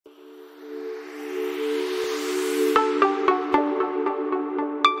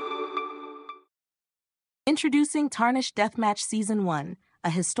Introducing Tarnished Deathmatch Season 1, a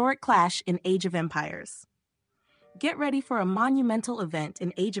historic clash in Age of Empires. Get ready for a monumental event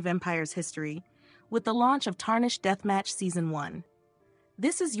in Age of Empires history with the launch of Tarnished Deathmatch Season 1.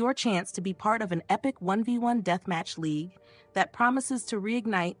 This is your chance to be part of an epic 1v1 deathmatch league that promises to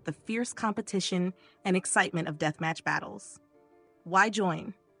reignite the fierce competition and excitement of deathmatch battles. Why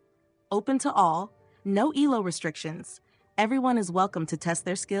join? Open to all, no elo restrictions. Everyone is welcome to test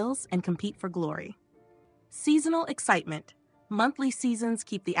their skills and compete for glory. Seasonal excitement. Monthly seasons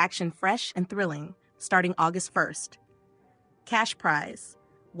keep the action fresh and thrilling, starting August 1st. Cash prize.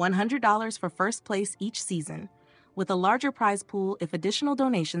 $100 for first place each season, with a larger prize pool if additional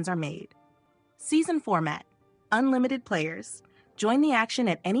donations are made. Season format. Unlimited players. Join the action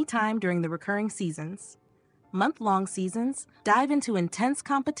at any time during the recurring seasons. Month-long seasons dive into intense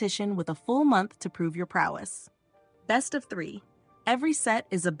competition with a full month to prove your prowess. Best of 3. Every set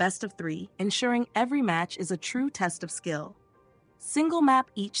is a best of 3, ensuring every match is a true test of skill. Single map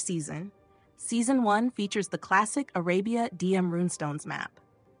each season. Season 1 features the classic Arabia DM Runestones map.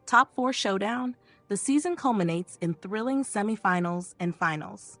 Top 4 showdown. The season culminates in thrilling semifinals and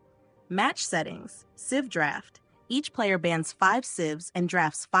finals. Match settings. Civ draft. Each player bans 5 civs and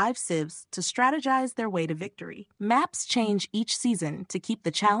drafts 5 civs to strategize their way to victory. Maps change each season to keep the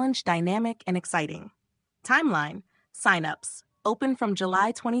challenge dynamic and exciting. Timeline. Signups. Open from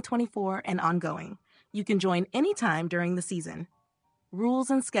July 2024 and ongoing. You can join anytime during the season.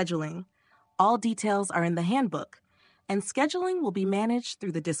 Rules and scheduling. All details are in the handbook, and scheduling will be managed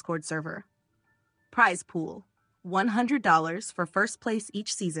through the Discord server. Prize pool. $100 for first place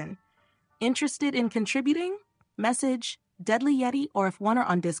each season. Interested in contributing? Message Deadly Yeti or if one are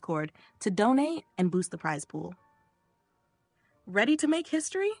on Discord to donate and boost the prize pool. Ready to make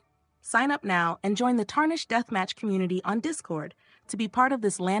history? Sign up now and join the Tarnished Deathmatch community on Discord to be part of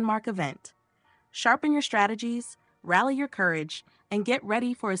this landmark event. Sharpen your strategies, rally your courage, and get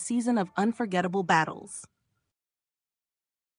ready for a season of unforgettable battles.